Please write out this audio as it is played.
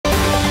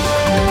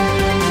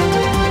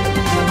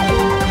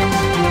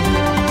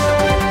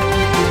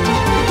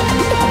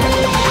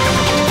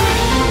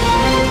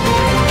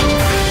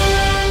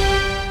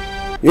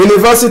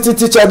University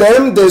teacher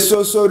them, they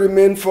so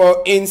remain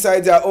for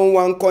inside their own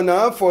one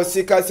corner for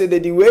seeker say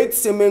they wait.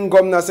 Semen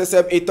governor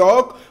sesep a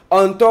talk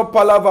on top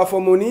palava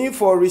for money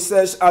for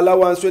research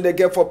allowance where they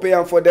get for pay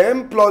and for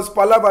them plus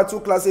palava to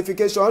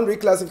classification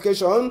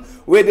reclassification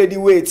where they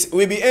wait.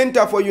 We be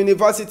enter for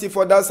university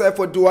for that side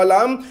for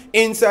Douala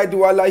inside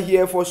Douala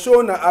here for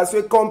Shona as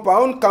we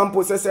compound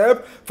campus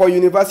sesep for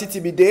university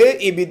be there.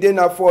 It be there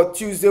now for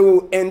Tuesday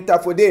will enter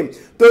for them.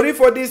 Tori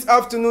for this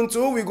afternoon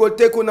too we go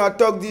take on our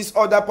talk this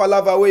other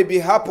palava will be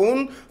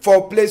happen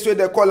for place where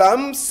the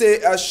column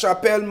say a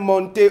Chapelle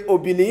Monte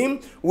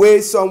Obili where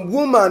some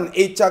woman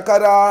a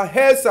chakara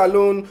hair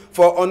salon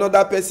for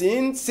another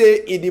person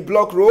say in the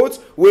block road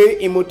where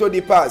in motor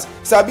the pass.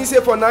 Sabi say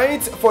for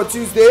night for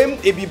Tuesday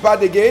it be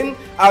bad again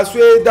as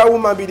where that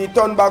woman be the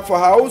turn back for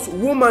house.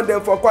 Woman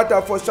then for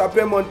quarter for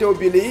Chapelle Monte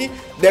Obili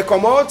they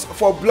come out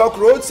for block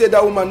road say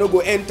that woman no go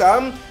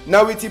enter.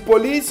 Now with the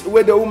police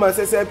where the woman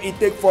says it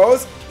take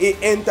force it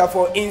enter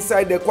for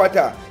inside the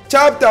quarter.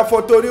 Chapter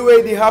for tori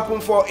wey dey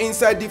happen for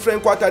inside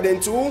different quarter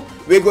then too.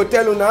 We go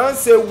tell una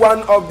say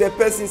one of the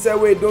person say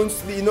we don't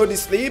sleep, the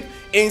sleep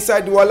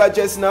inside Douala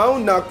just now.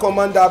 Now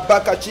Commander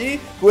Bakachi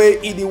where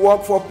he dey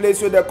work for place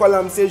where they call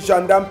am say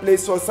gendarme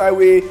place for side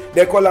way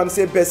they call am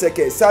say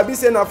Beseke. Sabi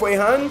say na for a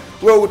hand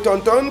where we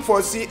turn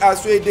for see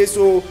as way dey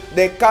so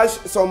they catch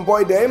some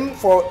boy them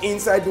for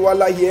inside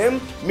Douala here.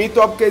 Meet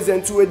up case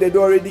and two way they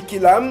do already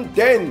kill am.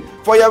 Then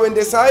for ya when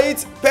the side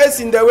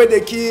person the way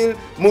they kill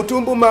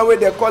Mutumbu man where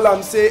they call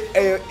am say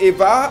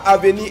Eva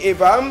Avenue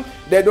Eva.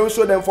 They don't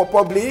show them for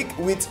public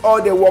with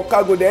all the work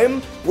cargo them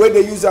where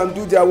they use and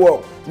do their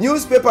work.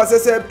 Newspaper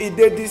says it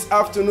did this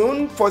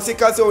afternoon for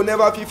seekers who will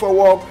never feel for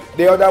work.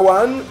 The other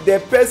one,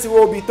 the person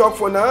will be talk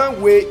for now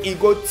where he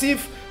go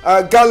thief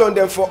gallon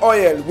them for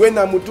oil. When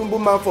a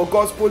Mutumbu man for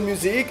gospel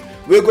music,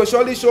 we go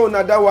surely show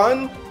another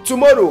one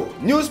tomorrow.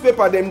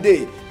 Newspaper them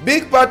day.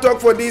 Big part talk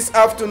for this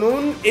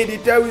afternoon.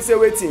 Editor will say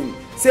waiting.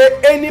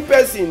 Say any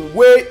person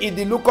where he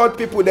dey look out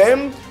people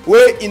them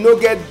where he no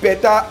get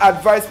better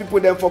advice people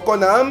them for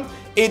corner.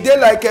 E dey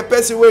like a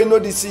person wey no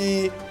dey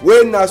see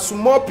wey na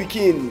small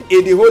pikin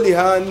e dey hold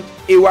hand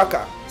e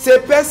waka. Say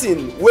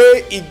person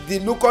wey e dey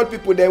look out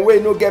people dem wey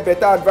no get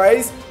better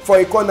advice for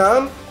a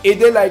corner e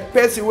dey like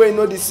person wey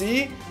no dey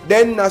see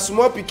then na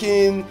small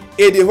pikin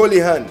e dey hold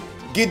hand.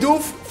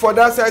 Giduf for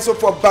that side so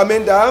for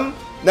Bamenda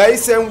na e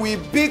send we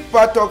big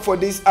part talk for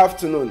this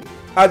afternoon.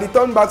 I dey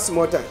turn back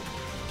small time.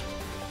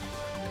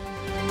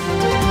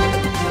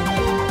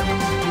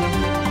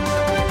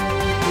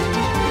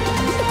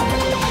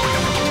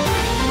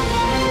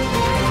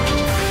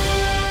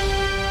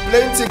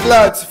 Plenty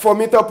glad for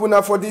meet up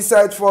una for this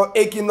side for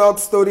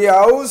Equinoxe Story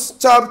House.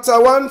 Chapter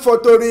 1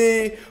 for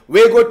Tori.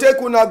 We go take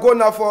una go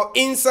na for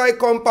inside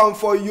compound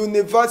for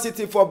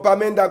university for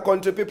Bamenda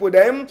country people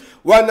them.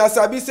 Wana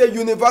sabi say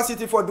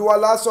university for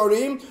Douala,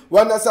 sorry.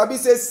 Wana sabi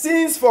say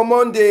since for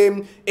Monday,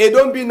 it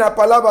don't be na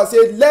palava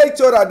say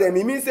lecturer them.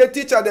 It means say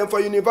teacher them for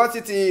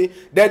university.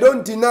 They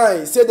don't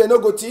deny. Say they no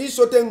go teach.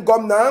 So then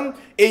gomnam,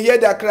 e hear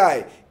their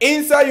cry.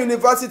 Inside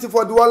university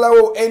for Douala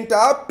will enter,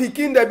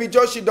 picking the be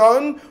Joshi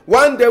done.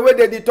 One day where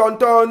they dey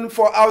turn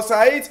for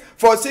outside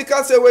for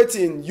seekers say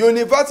waiting.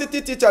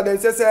 University teacher then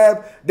say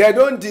they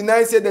don't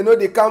deny say they know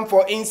they come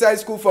for inside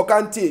school for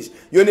can teach.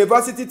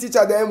 University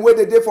teacher them where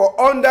they dey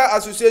for under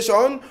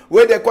association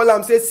where they call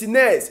them say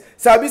Sines.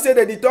 Sabi say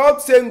they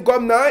talk saying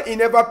governor he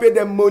never pay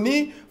them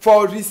money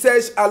for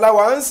research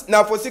allowance.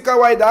 Now for seeker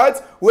why that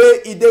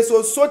where it dey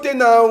so sote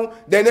now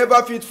they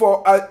never fit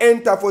for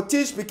enter for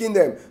teach picking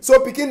them. So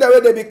picking the way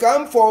they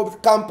become for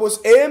campus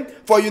A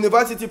for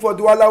university for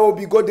Douala will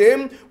be go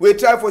them. We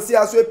try for see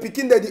as we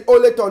picking the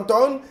only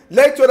tonton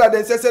lecturer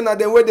then say na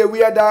them where they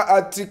wear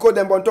that tricot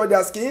them on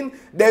their skin.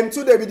 Them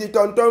too they be the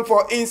tonton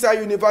for inside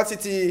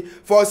university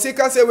for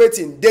seeker say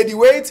waiting. They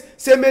wait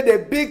say make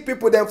the big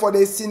people them for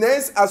the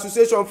Sines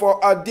association for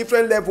a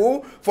different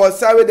level for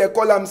Sawe they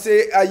call them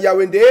say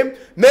Yawende.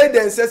 Make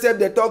them say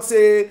they talk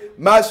say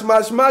mash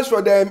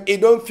for them it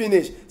don't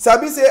finish.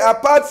 Sabi say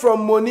apart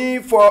from money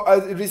for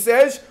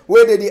research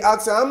where they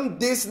ask them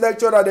this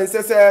lecturer then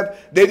say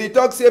they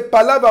talk say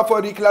palava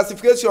for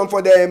reclassification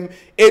for them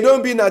it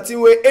don't be nothing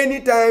where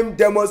anytime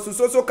they must to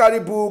so carry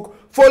book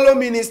follow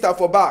minister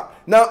for back.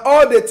 Now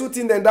all the two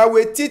things then that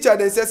way teacher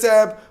then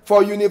say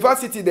for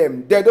university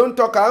them they don't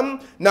talk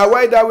now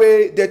why that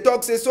way they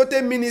talk say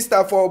certain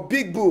minister for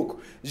big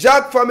book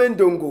Jacques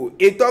Famendongo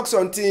he talk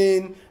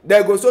something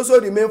they go so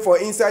remain for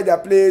inside their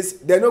place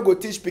they no go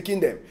teach picking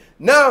them.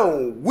 Now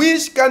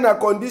which kind of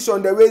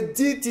condition the way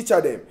the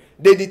teacher them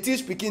they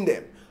teach picking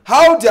them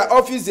how their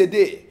office a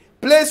day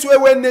place where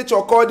when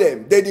nature call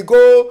them they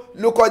go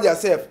look at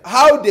themselves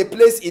how they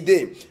place a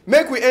day.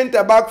 Make we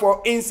enter back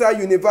for inside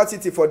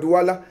university for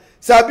Douala.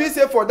 Sabi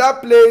say for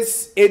that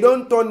place it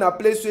don't turn a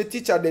place where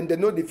teacher then they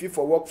know the fee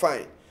for work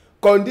fine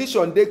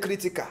condition they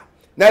critical.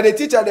 Now the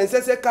teacher then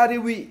say carry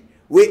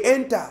we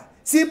enter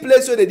see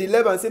place where they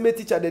level and say make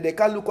teacher then they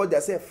can't look at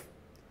themselves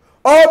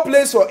all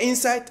place for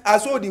inside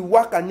as well the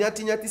work and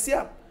nyati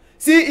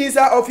see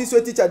inside office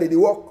where teacher they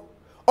work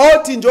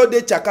all things just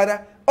dey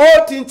chakara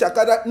all thing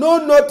chakada,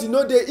 no nothing,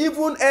 no dey,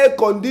 even air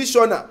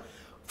conditioner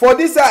for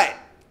this side,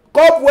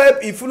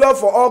 cobweb e full up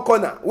for all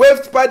corner, wey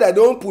spider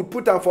don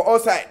put am for all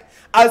side.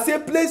 I say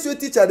place wey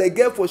teacher dey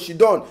get for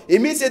shidon, e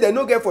mean say dem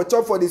no get for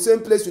chop for the same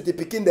place with the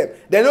pikin dem,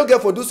 dem no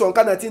get for do some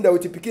kind of thing dem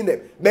with the pikin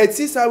dem, but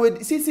see thing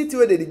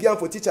wey dem dey give am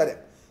for teacher dem.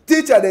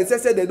 Teacher dem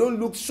say dem don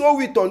look show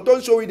we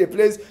tonton show we the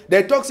place,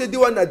 dem talk say the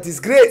one na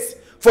disgrace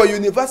for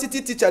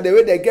university teacher dem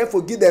wey dem get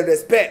for give dem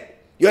respect.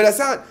 You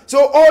understand?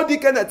 So all the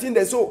kind of thing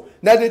dem so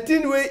na the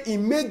thing wey e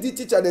make the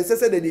teacher dem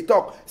say dem dey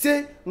talk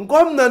say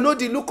ngomna no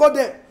dey look at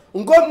dem,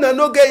 ngomna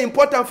no get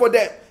important for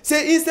dem.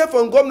 Say instead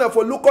for ngomna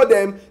for look at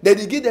dem, dem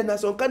dey give dem na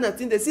some kind of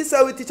thing. Dem see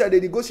how we teacher dey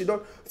go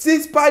shidon, see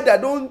spider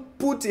don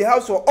put a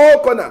house for all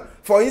corner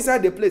for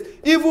inside the place,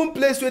 even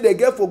place wey dem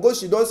get for go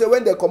shidon say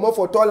when dem comot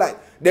for toilet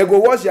dem go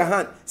wash their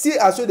hand. See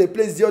as so the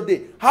place the other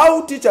day,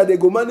 how teacher dey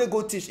go manage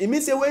go teach. E mean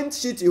say when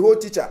shit e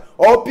hold teacher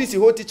or peace e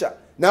hold teacher,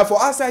 na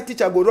for outside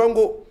teacher go run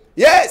go.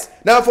 Yes,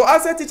 na for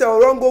outside teacher go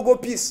run go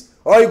peace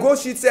or e go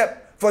shit sef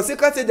for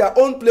secret say their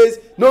own place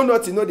no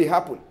nothing no dey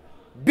happen.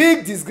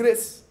 Big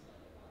disgrace.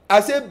 I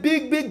say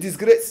big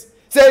disgrace.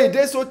 Say e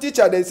dey so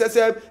teacher dem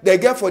say dem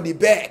get for the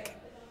beg.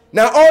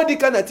 Na all the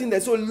kind of thing dem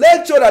so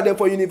lecturer dem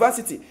for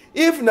university.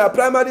 If na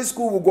primary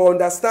school we go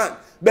understand,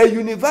 but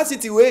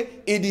university wey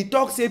e dey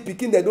talk say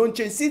pikin dem don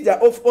change, see their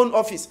own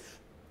office,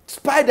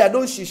 spider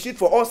don shit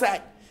for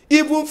outside,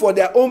 even for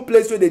their own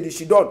place wey dem dey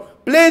shidon,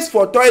 place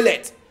for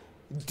toilet.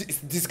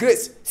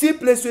 Disgrace. See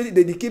place wey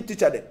dem dey keep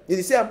teacher dem, you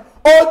dey see am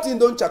all thing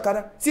don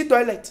chakara. See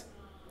toilet,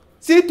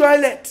 see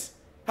toilet.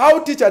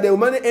 How teacher dem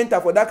manage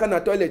enter for that kind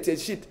of toilet and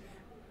shit,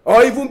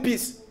 or even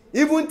peace,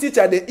 even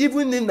teacher dem,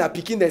 even in na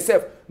pikin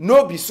themselves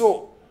no be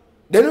so.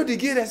 Dem no dey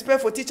give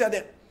respect for teacher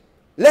dem,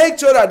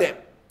 lecturer dem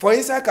for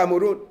inside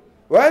Cameroun.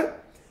 Well,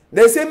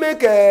 they say make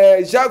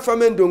Jacques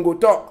Famen don go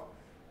talk,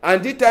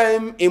 and this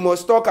time he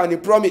must talk and he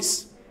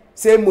promise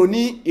say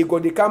money e go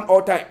dey come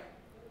all time.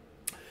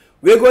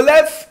 We go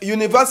left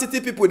university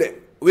people dem,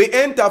 we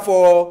enter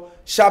for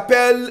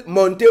Chapelle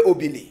Monte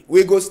Obili.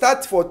 We go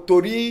start for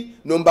Tori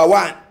number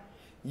 1.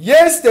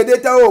 Yesterday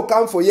time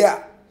come for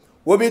here,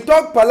 we be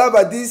talk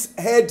palava this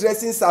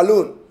hairdressing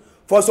salon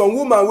for some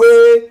woman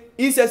wey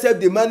ESSF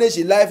dey manage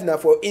e life na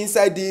for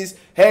inside this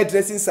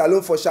hairdressing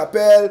salon for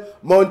Chapelle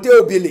Monte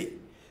Obili.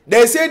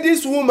 They say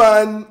this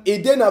woman e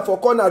dey na for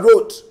corner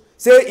road,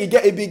 say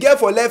e be get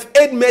for left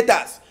 8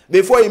 meters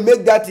before e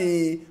make that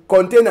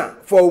container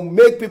for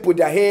make people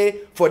their hair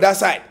for that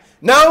side.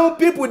 Now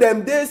people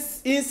dem dey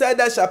inside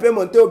that Chapelle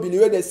Monte Obili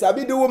wey dey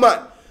sabi the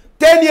woman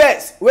 10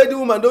 years wey the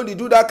woman don dey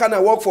do that kind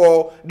of work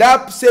for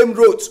that same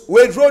road,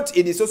 wey road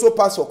e dey also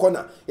pass for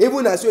corner,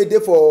 even as e dey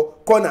for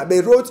corner,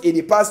 but road e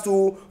dey pass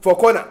to for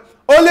corner.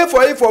 Only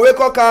for if for wake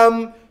up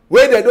come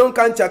wey dem don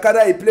can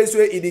chakara a place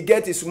wey e dey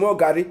get a small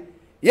garri.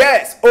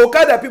 Yes,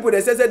 okada people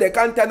dey say they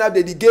can't turn up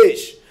the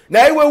gauge. Na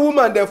wey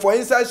woman dem for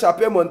inside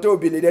Chapelle Monte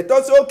Obili, they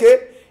thought say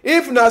okay,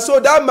 if na so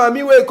that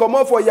mami wey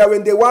comot for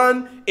Yawende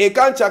 1 e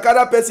can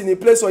chakara person in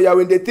place for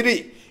Yawende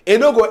 3, e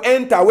no go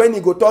enter when e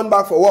go turn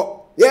back for work.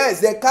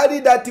 Yes, they carry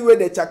that thing wey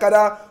the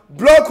chakara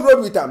block road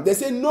with am. They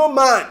say no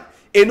man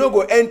e no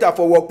go enter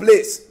for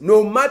workplace,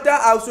 no matter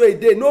how so e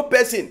dey, no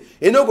person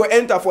e no go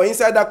enter for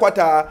inside that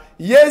quarter.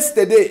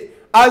 Yesterday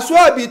as wey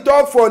I be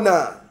talk for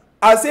now,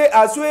 I say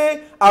as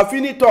wey I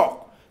finish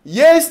talk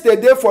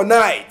yesterday for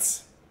night,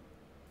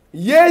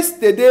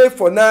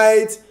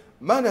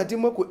 man I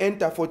think moku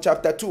enter for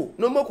chapter 2,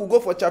 no moku go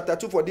for chapter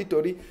 2 for the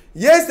story.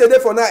 Yesterday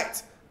for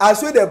night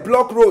as wey the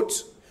block road,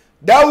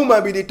 that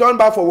woman be the turn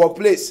back for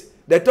workplace.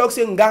 They talk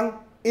say gang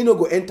e no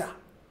go enter,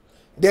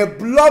 they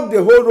block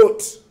the whole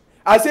road.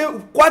 I say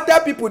quarter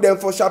people dem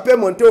for Chapelle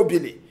Monte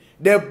Obili,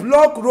 they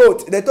block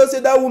road. They talk say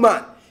that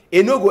woman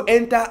e no go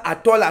enter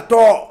at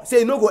all,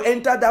 say e no go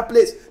enter that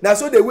place. Na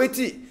so they wait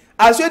it.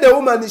 I say the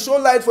woman is show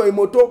light for a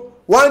motor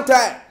one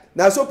time,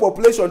 na so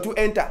population to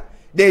enter.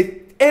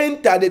 They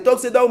enter, they talk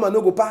say that woman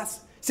no go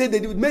pass, say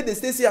they make the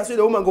stay here so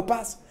the woman go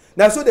pass.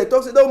 Na so they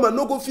talk say that woman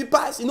no go fit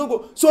pass, e no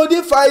go. So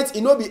they fight,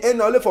 e no be end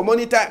only for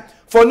morning time.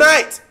 For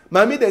night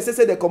mami dem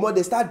say they comot,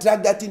 they start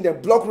drag that thing,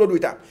 dem block road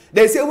with am.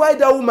 They say why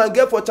that woman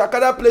get for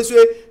chakara place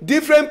wey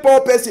different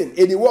poor person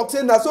e dey work,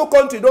 say na so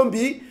country don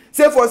be.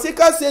 Say for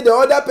sika say the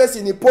other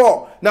person e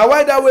poor, na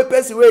why that way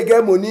person wey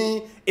get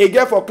money e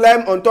get for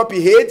climb on top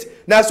e head.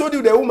 Na so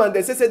do the woman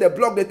dem say they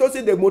block. They talk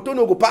say the motor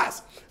no go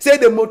pass, say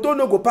the motor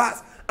no go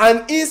pass,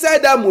 and inside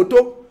that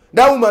motor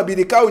that woman be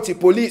the car with the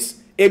police.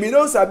 E be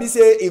don sabi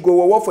say e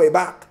go work for a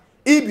back,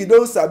 e be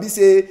don sabi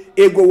say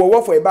e go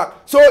work for a back.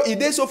 So e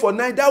dey so for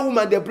night that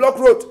woman dey block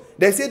road.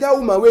 They say that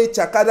woman wey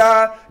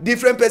chakara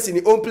different person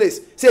in own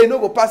place, say e no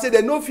go pass. Say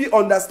they no fit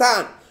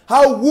understand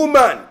how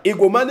woman e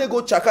go manage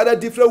go chakara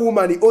different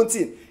woman in own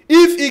thing.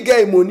 If e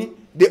get money,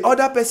 the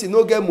other person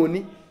no get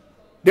money,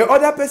 the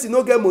other person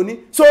no get money.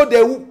 So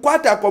the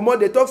quarter comot,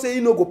 they talk say e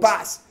no go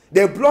pass,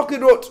 they block the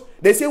road.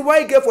 They say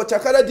why get for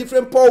chakara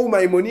different poor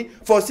woman money,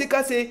 for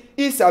sika say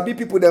e sabi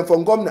people dem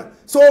from Gomna.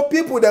 So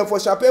people dem for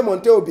Chapelle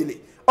Monte Obili,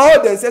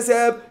 all dem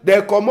say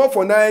they comot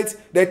for night,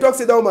 they talk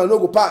say that woman no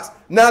go pass.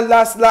 Now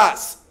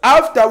last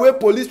after wey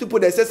police people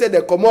dey say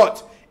they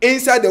comot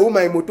inside the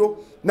woman motor.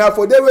 Now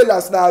for them wey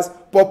last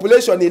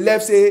population e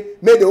left say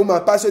make the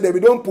woman pass, so dem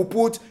don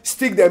put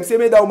stick them say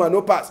make that woman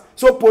no pass.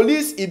 So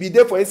police e be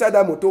there for inside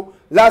that motor.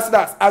 Last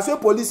as wey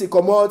police e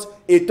comot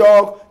e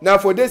talk. Now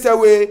for this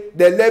way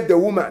they left the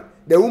woman.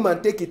 The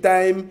woman take e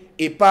time,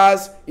 e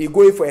pass, e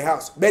go for a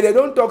house. But they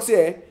don't talk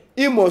say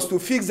he must to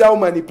fix that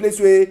woman in place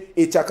where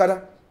e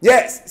chakara.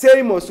 Yes, say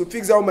he must to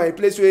fix that woman in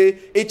place where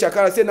e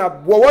chakara. Say na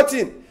what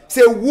thing?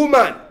 Say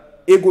woman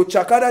e go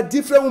chakara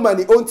different woman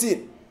e own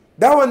thing.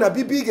 That one na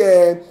big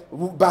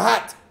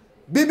bahat.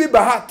 Bibi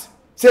bahat.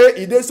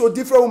 Say e dey so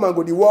different woman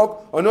go the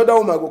work, another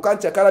woman go can't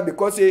chakara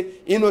because say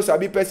he no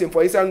sabi person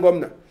for inside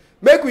governor.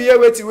 Make we hear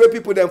wetin wey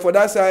people them for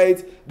that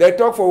side. They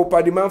talk for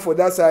Upadiman for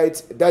that side.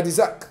 That is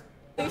Zach.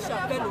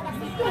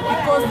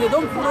 Because they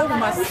don't grow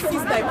must fix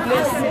their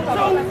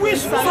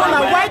place. So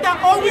now why that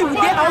only we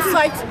get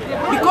outside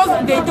because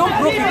they don't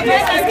grow the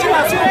place, it's still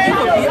as well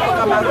people behave for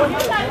Cameroon.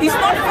 It's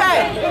not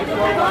fair.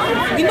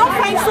 You don't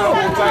find so.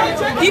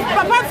 If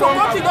Papa for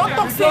country don't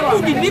talk say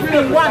who the live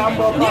in one,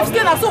 if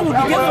still as well would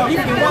be able to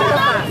live in one.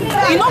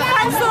 You don't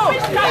find so.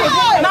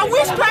 Now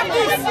witchcraft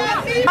this.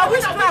 Now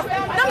witchcraft.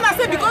 Them not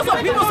say because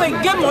of people say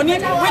get money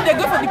when they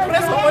go for the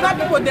press or other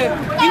people there.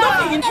 You don't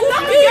think in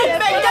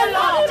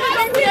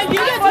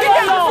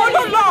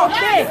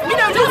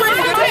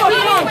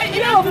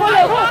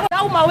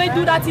that woman will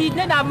do that.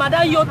 Then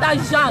Madame Yota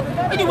Jean,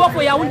 he work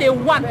for Yaoundé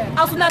 1.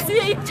 As soon as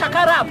he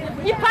chakara,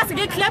 he pass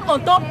get clap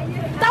on top.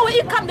 That way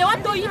he come, they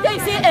want to eat, they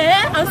say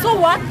and so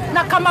what?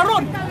 Na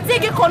Cameroun, they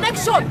get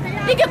connection.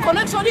 He get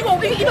connection. He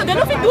go, you know, they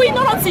don't fit doing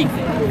nothing.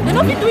 They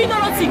don't fit doing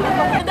nothing.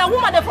 The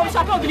woman they from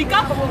Chapel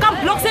Oblica come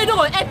block say they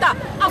go enter.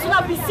 As soon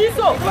as we see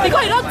so,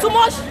 because you don't too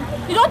much.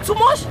 You don't too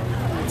much.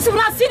 Si vous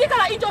avez dit que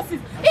la injustice,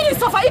 il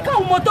suffer, il a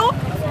un moto,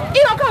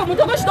 il a un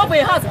moto que je dois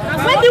payer.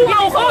 When you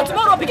will go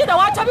tomorrow, begin the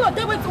watch, we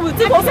take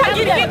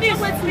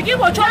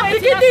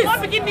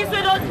begin this.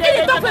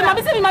 Il talk when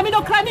mommy say mommy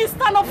no cry,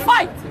 stand up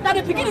fight. That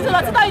the beginning is the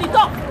time he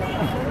talk.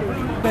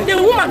 The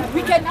woman,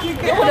 wicked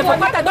people they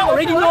forgot I don't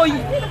already know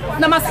you.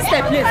 Na my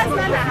sister place.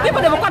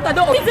 People they forgot I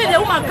don't. If the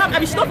woman come, I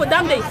be sure for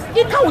damn day.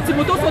 It come with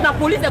moto so the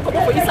police they come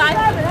up for inside.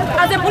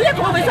 As the police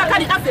come up inside,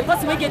 can ask the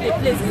person we get the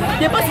place.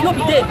 The person no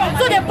be there.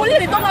 So the police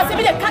they don't say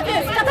they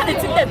scatter the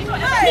system.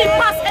 Me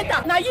pass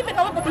enter. Now you make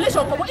our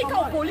population come. It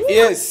come police.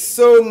 Yes.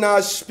 So now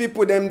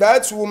people them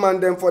that woman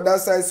them for that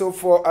side. So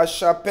for a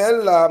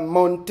chapelle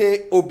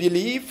Monte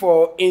Obili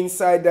for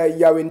inside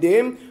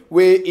Yaoundé.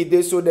 Where it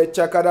is so the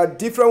chakara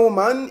different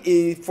woman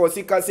for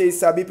Sika say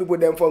sabi people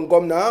them from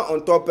Gomna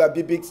on top a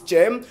big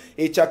chair.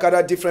 A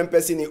chakara different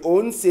person he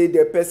own say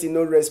the person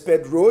no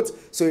respect roads.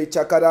 So a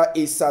chakara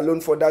is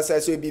salon for that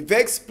side. So it be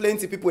vex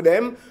plenty people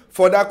them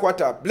for that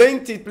quarter.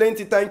 Plenty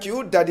thank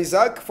you. That is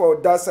Zach for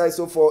that side.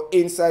 So for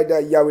inside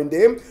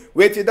Yaoundé.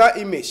 Wait to that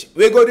image.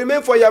 We go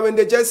remain for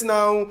Yaoundé just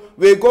now.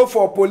 We go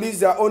for police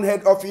their own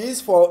head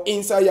office for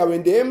inside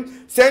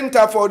Yaoundé.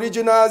 Center for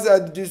Regional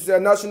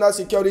National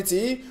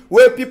Security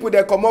where people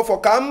they come up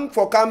for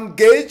cam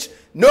gauge.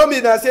 No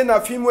me na say na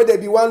film where they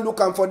be one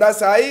looking for that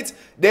side.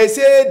 They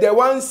say they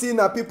want see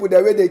na people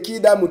the way they kill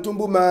that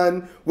Mutumbu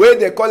man where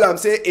they call him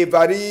say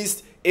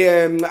Evariste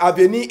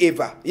Avenue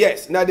Eva.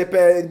 Yes, now the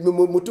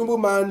Mutumbu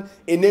man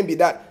a name be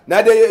that.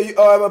 Now they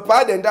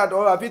pardon that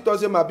or if it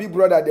was my big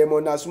brother them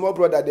or na small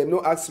brother them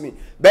no ask me.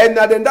 But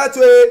now then that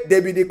way they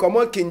be the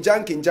common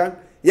Kinjang.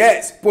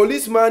 Yes,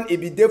 policeman it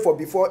be there for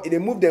before they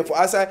move them for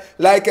outside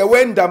like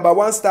when number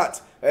one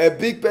start. A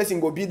big person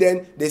go be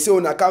then they say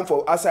on come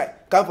for outside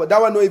come for that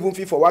one no even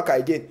fit for work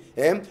again.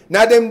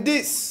 Now them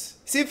this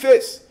see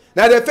face.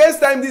 Now the first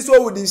time this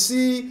one would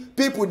see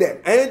people there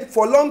and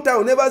for long time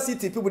we never see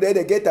people there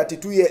they get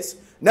 32 years.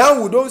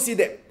 Now we don't see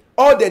them.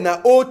 All them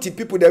are old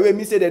people the way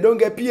me say they don't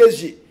get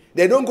PSG.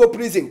 They don't go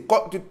prison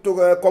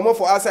to come on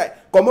for outside.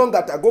 Come on,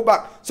 gata, go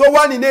back. So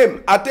one in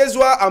name,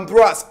 Atezwa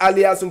Ambroise,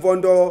 alias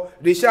Mvondo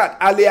Richard,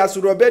 alias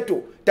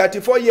Roberto,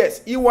 34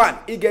 years. He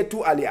get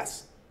 2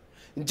 alias.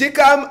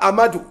 Jikam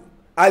Amadou,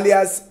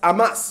 alias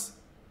Amas,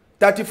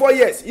 34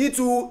 years. He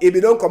too, he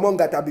don't come on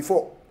gata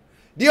before.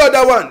 The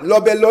other one,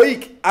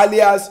 Lobeloik,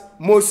 alias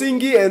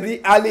Mosingi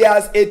Henry,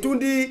 alias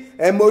Etundi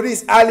and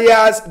Maurice,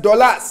 alias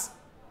Dollars,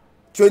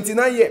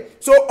 29 years.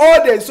 So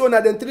all them so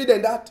now them 3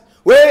 than that.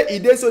 Where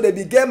it is so they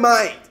begin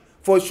mind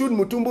for shoot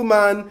Mutumbu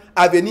man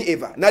Avenue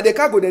Eva. Now they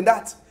can't go than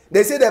that.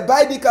 They say they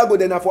buy the cargo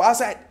then for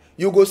outside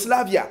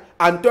Yugoslavia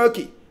and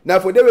Turkey.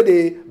 Now for them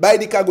they buy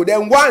the cargo.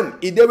 Then one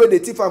it they where they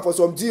thief for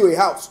some GO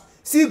house.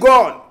 See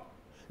gone.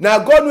 Now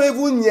God no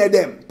even near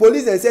them.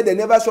 Police they say they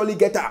never surely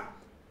get her.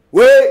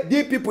 Where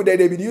the people that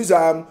they be use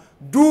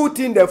do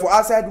things there for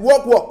outside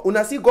walk.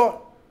 Una see gone.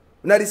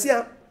 Una they see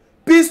am.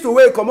 Peace to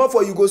way come up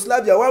for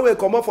Yugoslavia. One way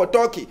come up for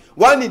Turkey.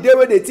 One it they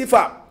where they thief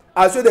am.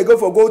 As so they go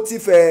for gold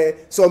thief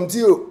some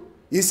deal.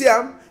 You see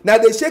now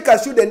they shake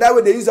a shoe and that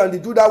way they use and they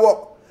do that work.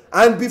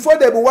 And before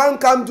they one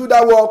come do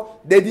that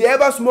work, they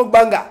ever smoke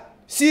banger.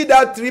 See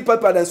that 3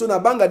 pepper and so na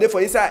banger there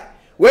for inside.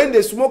 When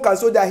they smoke and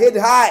so their head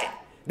high,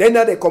 then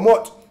now they come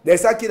out. They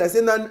start killing and say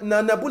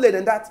na bullet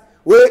and that.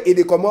 wey e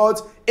dey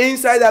comot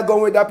inside that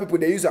gun wey that people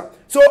dey use am.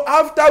 So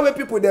after wey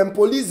people dem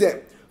police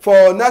dem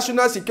for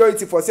national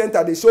security for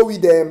center dey show we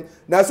dem,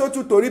 na so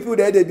two tori people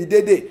dey be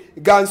dey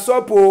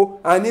Gansopo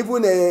and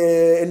even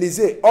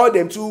Elize, all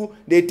dem too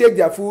dey take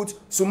their food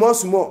small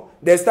small,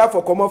 dey start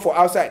for comot for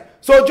outside.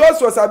 So just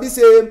for sabi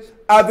say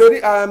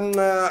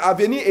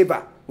Aveni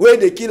Eva wey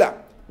dey kill am,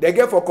 dey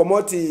get for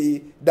comot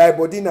die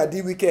body na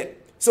the weekend.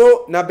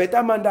 So na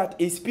better man that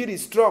his spirit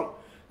strong.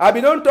 I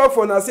bin don talk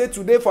for una say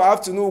today for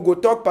afternoon we go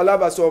talk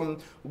palava some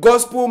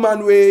gospel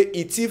man wey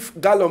e thief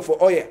gallon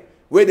for oil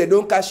wey dey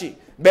don cash it.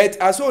 But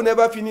as we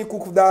never finish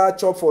cook that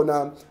chop for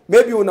now,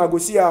 maybe una go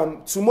see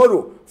am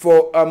tomorrow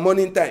for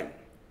morning time.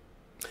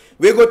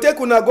 We go take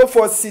una go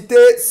for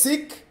Cité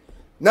sick.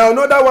 Now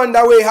another one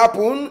that way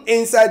happen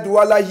inside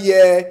Douala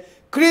here.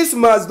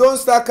 Christmas don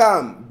start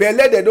come,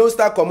 belle they don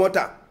start comot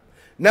am.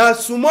 Na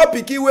small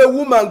pikin wey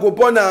woman go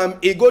born am,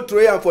 e go throw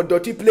am for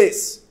dirty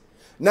place.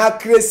 Na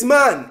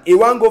Christmas e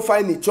wan go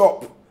find a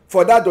chop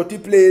for that dirty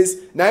place.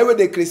 Na wey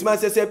the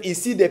Christmas sef e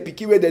see the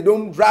pikin wey they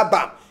don wrap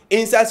am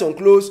inside some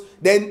clothes,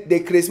 then the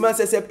Christmas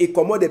sef e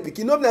comot the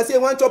pikin. No be na say e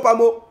wan chop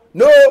am o.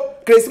 No,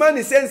 Christmas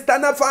is saying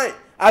stand up fine.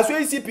 As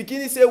when you see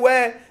pikin, say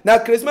well, na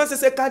Christmas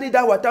say carry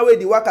that water wey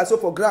the waka so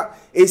for ground,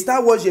 e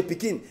start wash the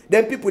pikin.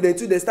 Then people dem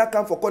too dey start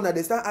come for corner,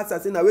 dey start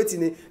ask say na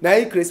wetin na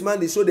in Christmas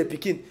dey show the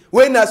pikin.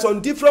 When na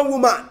some different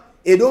woman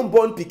e don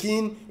born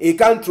pikin, e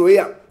can throw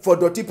am for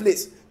dirty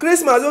place.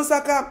 Christmas don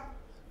start come.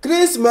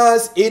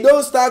 Christmas e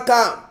don start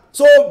come.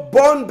 So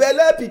born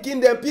belle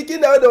pikin dem wey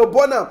dey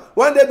born am,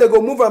 one day they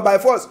go move am by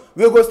force.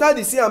 We go start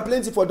to see am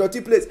plenty for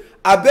dirty place.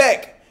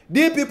 Abeg,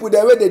 the people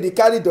dem wey dey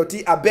carry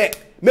dirty, abeg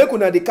make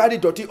una dey carry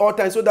dirty all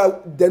time so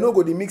that dem no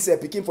go dey mix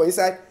pikin for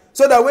inside,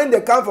 so that when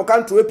they come for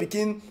can throw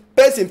pikin,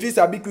 person fit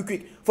sabi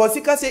quick. For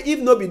sika say if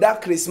no be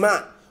that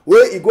Christmas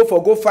wey e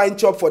go find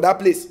chop for that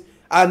place,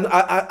 and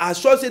I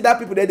sure say that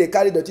people dey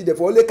carry dirty, they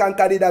for only can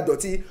carry that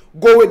dirty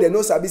go where they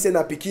no sabi say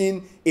na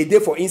pikin e dey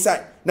for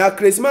inside. Na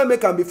Christmas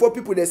make am before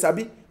people dey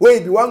sabi wey e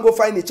be wan go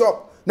find a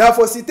chop. Na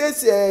for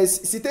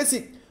Cité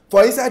sick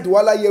for inside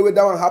Douala here wey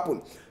that one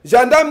happen.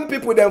 Gendarme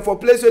people dem for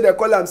place wey they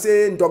call am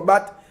say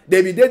Ndogbat,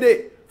 they be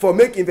dey for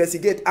make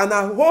investigate, and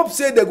I hope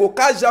say they go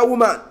catch that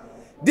woman.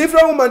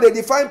 Different woman dey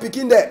define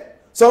pikin there.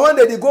 Someone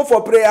dey go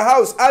for prayer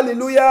house,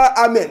 hallelujah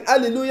amen,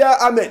 hallelujah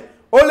amen,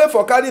 only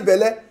for carry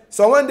belle.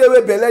 Someone dey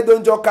wey belle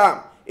don just come,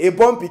 a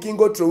born pikin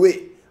go throw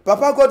away.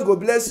 Papa God go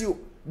bless you,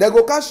 they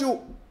go catch you.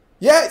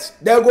 Yes,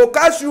 they go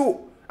catch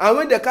you, and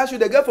when they catch you,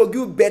 they get for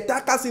give better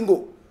casting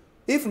go.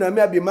 If na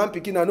me I be man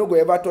pikin, I no go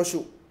ever touch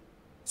you,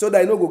 so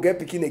that I no go get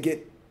pikin again,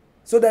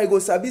 so that I go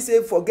sabi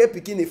say forget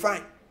pikin e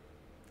fine.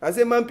 I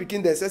say man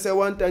pikin dem say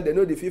one time they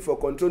know the fit for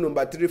control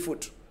number 3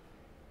 foot.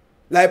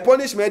 Like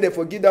punishment they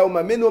forgive that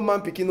woman, make no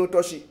man pikin no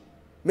touch it.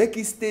 Make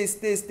it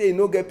stay,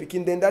 no get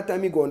pikin, then that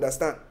time he go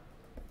understand.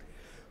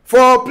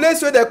 For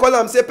place where they call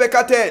am say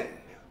Peka 10,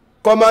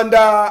 Commander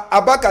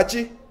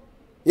Abakachi,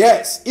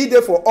 yes, he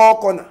dey for all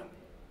corner.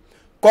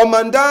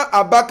 Commander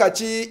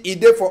Abakachi, he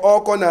dey for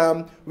all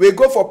corner. We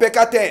go for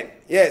Peka 10.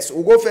 Yes,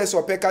 we go first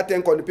for Peka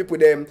 10 con the people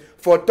them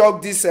for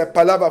talk this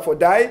palava for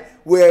die,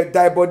 where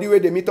die body where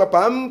they meet up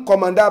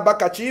Commander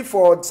Abakachi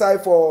for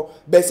side for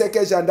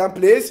Beseke Gendarme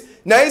place.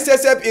 Now he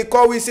says he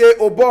call, we say,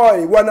 oh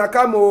boy, wanna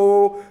come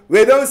oh,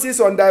 we don't see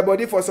some die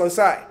body for some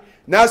side.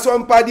 Now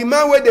some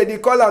padiman where they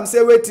call am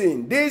say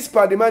waiting. This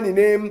padiman in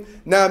name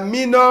na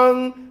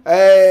Minon,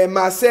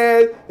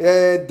 Marcel,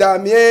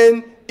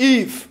 Damien,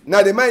 Eve.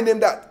 Now the man name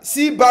that.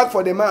 See back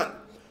for the man.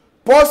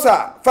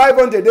 Posa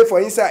 500 day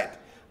for inside.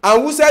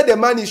 And who said the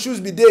man his shoes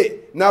be there?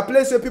 Now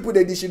place where people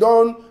they she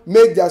don't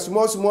make their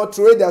small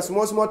trade, their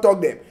small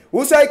talk them.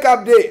 Who say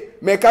cap day?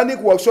 Mechanic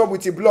workshop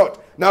with the blood.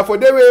 Now for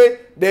the way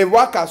they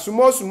work as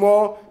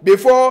small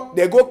before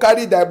they go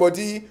carry their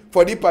body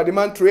for the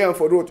parliament tray and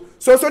for road.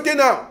 So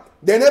now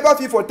they never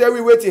feel for tell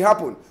we wait it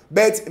happen.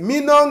 But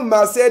Minon,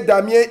 Marcel,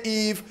 Damien,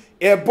 Eve,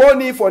 a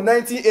born for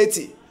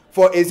 1980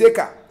 for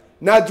Ezeka.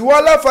 Now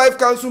Douala 5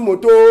 council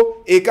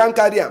moto e can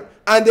carry am.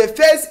 And the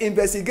first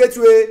investigate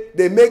way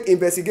they make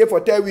investigate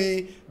for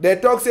Terry, they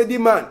talk say the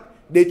man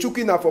they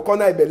chuking na for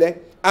corner ibele.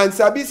 And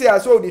sabi say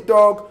as well the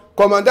talk,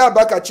 Commander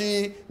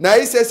Abakachi na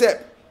he say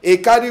e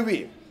carry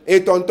we a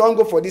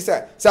tontongo for this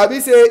side. Sabi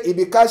say he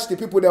be catch the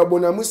people there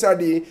Bonamusa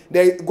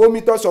they go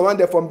meet us someone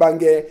there from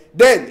Bange.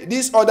 Then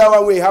this other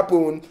one will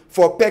happen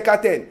for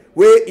Peka 10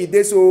 where e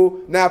dey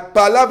so na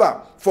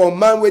palava for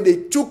man where they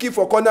chuki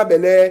for corner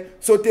bele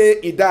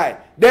sote he die.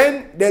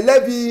 Then the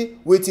levy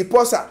with the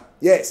posa.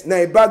 Yes, now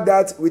he back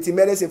that with the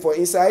medicine for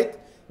inside.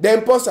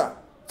 Then posa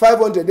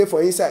 500 day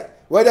for inside.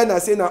 Whether na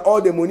say na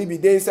all the money be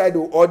there inside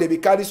or they be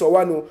carry so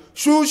one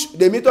shush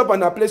they meet up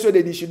on a place where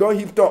they she don't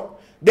hip top.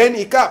 Then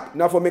he cap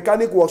now for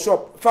mechanic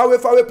workshop far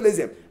away place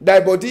them. Die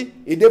body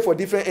e dey for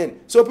different end.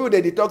 So people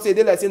they talk say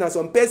they like say na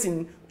some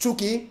person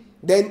chuki,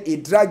 then he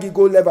drag it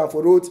go level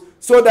for road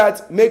so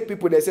that make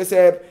people they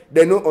say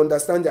they no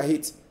understand their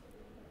hit.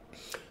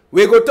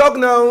 We go talk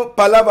now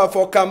palava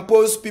for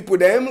campus people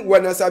them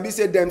when I sabi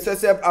say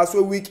themselves as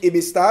so week it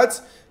be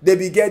start. They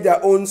be get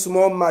their own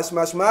small mash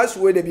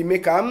where they be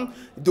make am.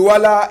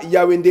 Douala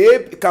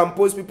Yawende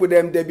campus people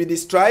them they be the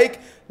strike.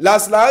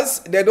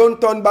 Last they don't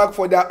turn back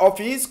for their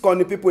office.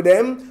 Con people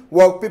them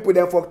work people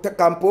them for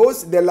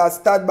campus. They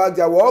last start back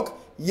their work.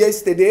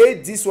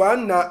 Yesterday, this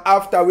one now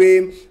after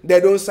we they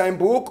don't sign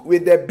book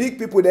with the big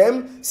people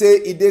them say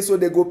it dey so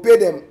they go pay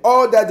them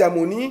all that their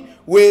money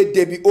where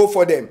they be owe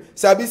for them.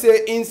 Sabi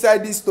say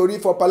inside this story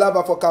for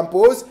palava for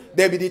campus,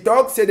 they be the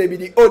talk say they be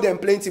the owe them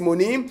plenty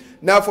money.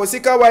 Now for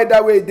Sika why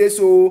that way they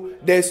so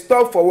they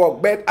stop for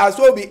work. But as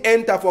well we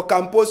enter for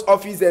campus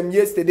office them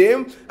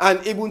yesterday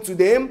and even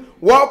today,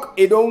 work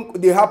it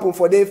don't they happen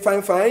for they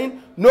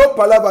fine. No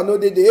palava no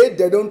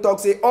they don't talk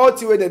say all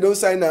the way they don't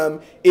sign a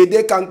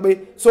day can't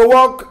pay. So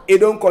work it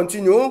don't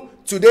continue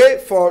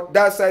today for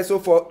that side so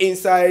for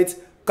inside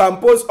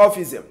campus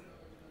office them.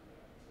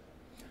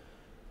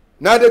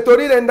 Now the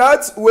story then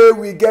that where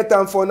we get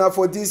them for now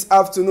for this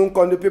afternoon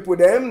con the people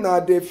them. Now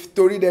the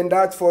story then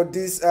that for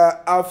this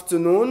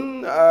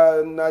afternoon.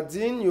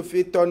 Nadine, you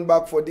feel turn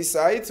back for this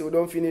side. We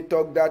don't finish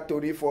talk that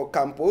story for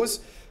campus.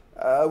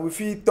 We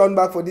feel turn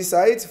back for this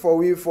side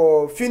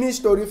for finish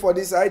story for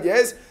this side.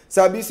 Yes,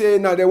 Sabi say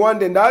now the one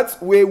then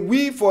that where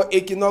we for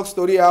Equinoxe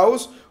story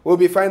house will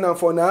be fine and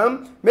for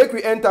now. Make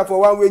we enter for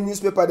one way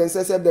newspaper then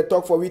say they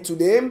talk for we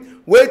today.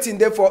 Waiting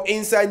there for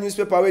inside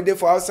newspaper where they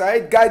for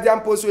outside. Guardian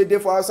post where they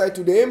for outside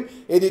today.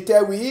 It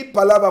tell we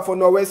palava for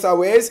Northwest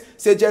Southwest.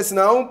 Say just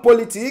now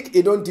politics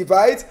it don't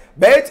divide.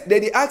 But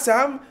they ask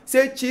him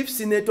say Chief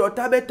Senator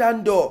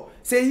Tabetando.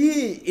 Say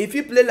if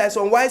he play like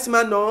some wise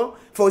man no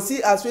for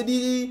see as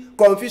the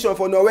confusion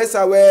for Northwest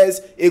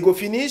Southwest it go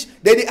finish.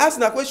 They ask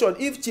na question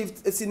if Chief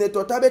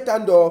Senator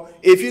Tabetando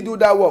if he do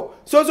that work.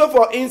 So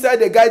for inside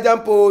the guardian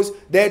post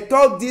they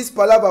talk this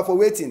palava for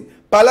waiting.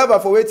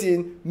 Palava for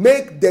waiting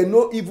make them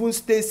no even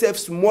stay safe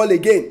small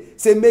again.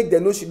 Say make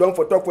them no sit down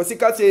for talk for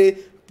Sika say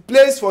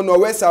place for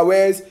Northwest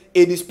Southwest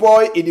it is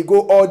spoil it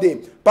go all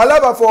day.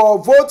 Palava for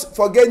vote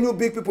for get new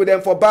big people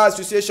them for bar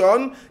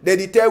association.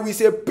 They tell we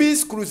say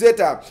peace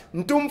crusader.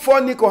 Ntum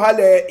for Nico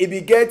Hale it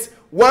be get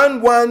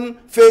one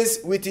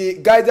face with the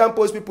guardian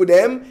post people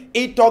them.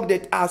 He talk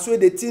that as well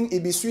the thing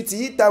it be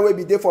sweetie that way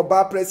be there for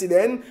bar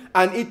president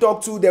and he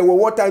talk to the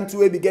war time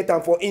to be get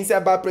them for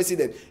inside bar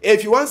president.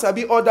 If you want to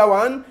be other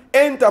one,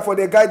 enter for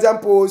the guardian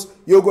post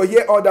you go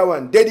hear other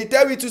one. They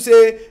tell we to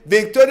say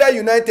Victoria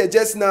United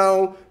just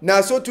now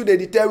so to they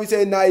tell we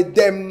say now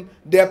them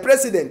their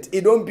president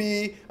it don't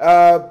be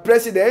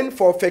president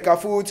for Feka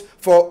Food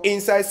for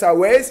inside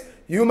Southwest.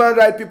 Human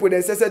rights people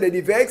then say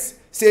they vex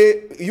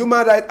say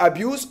human rights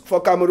abuse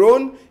for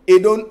Cameroun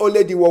it don't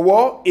only the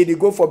war it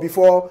go for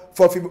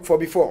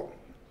before.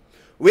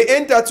 We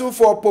enter too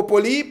for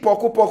Popoli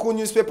Poku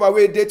newspaper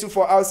where they too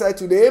for outside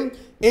today.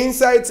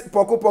 Inside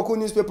Poku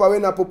newspaper where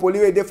na Popoli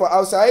where they for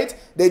outside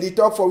they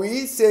talk for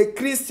we say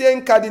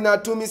Christian Cardinal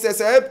Tumi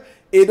says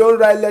it don't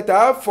write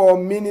letter for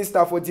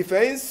Minister for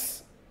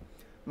Defense.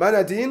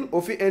 Manadine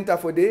Ofi enter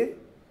for day.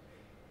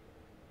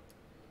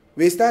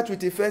 We start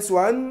with the first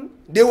one.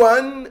 The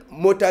one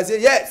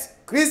Motaze. Yes,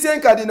 Christian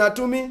Cardinal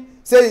Tumi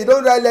say he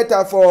don't write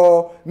letter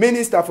for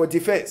Minister for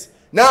Defense.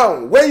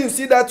 Now, when you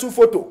see that two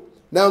photo,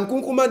 now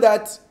Nkukuma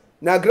that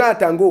na Grand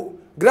Tango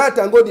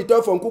the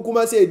talk from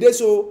Nkukuma say they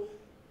so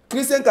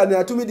Christian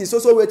Cardinal Tumi the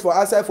so wait for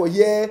outside for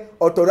here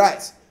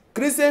authorized.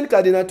 Christian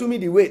Cardinal Tumi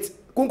the wait.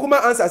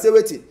 Nkukuma answer say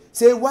waiting.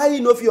 Say why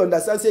you no fit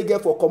understand say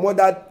get for comot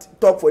that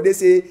talk for they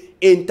say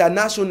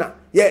international.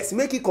 Yes,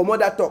 make it comot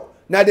that talk.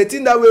 Now the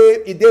thing that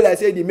way it dey like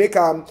say they make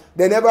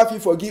they never feel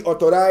forgive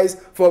authorized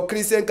for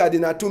Christian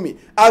Cardinal Tumi.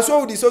 As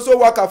well the social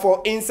worker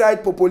for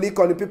inside Popoli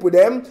con the people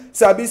them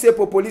sabi say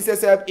Popoli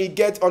says it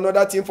get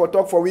another thing for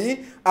talk for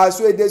we as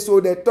well they so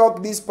they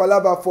talk this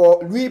palava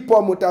for Louis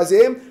Paul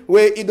Motaze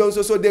where it don't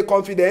also they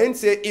confident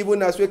say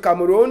even as well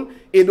Cameroun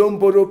it don't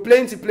borrow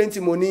plenty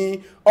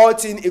money all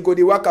thing it go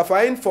the worker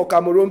fine for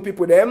Cameroun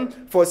people them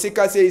for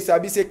Sika say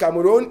sabi say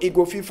Cameroun it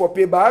go feel for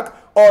payback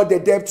all the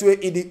debt way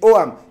it the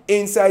OM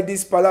inside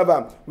this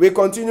palava. We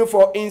continue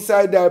for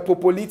inside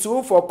Popoli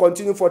too for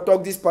continue for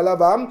talk this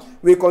palava.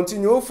 We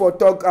continue for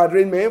talk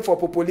arraignment for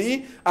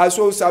Popoli as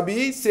well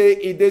sabi say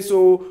it dey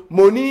so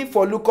money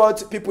for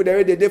lookout people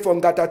there they dey from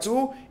Gata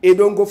too it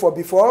don't go for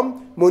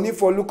before. Money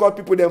for lookout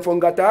people them from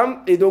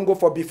Gata it don't go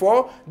for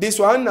before. This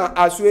one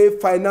as well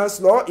finance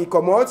law it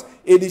come out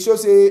it show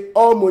say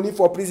all money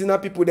for prisoner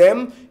people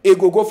them it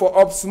go for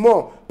up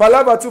small.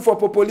 Palava too for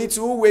Popoli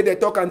too where they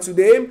talk and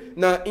today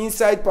now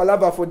inside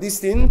palava for this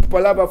thing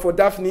palava for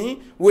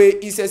Daphne where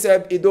he says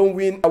it don't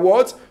win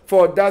awards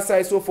for that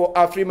side so for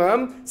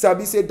Afrima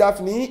sabi say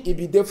Daphne it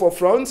be there for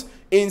front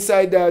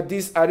inside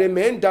this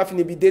arraignment.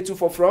 Daphne be there too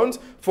for front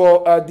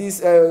for this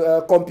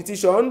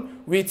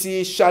competition with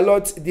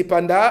Charlotte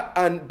Dipanda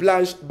and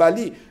Blanche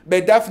Bali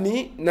but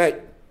Daphne na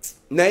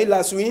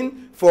last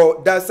win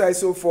for that side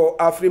so for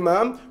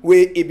Afrima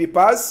where it be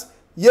passed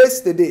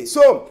yesterday.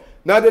 So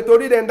Now the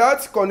tori dem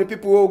that corny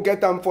people will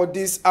get them for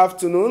this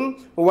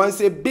afternoon. We want to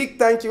say big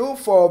thank you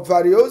for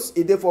Varios,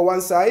 it dey for one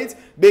side.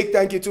 Big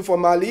thank you too for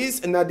Malis,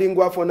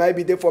 Nadingwa for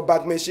Naibi dey for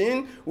back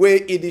machine, where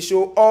it dey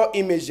show all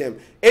image them.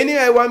 Any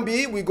I want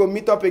be, we go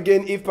meet up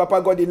again if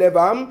Papa God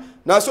 11.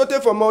 Now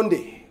sote for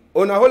Monday.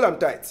 On a hold am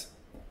tight.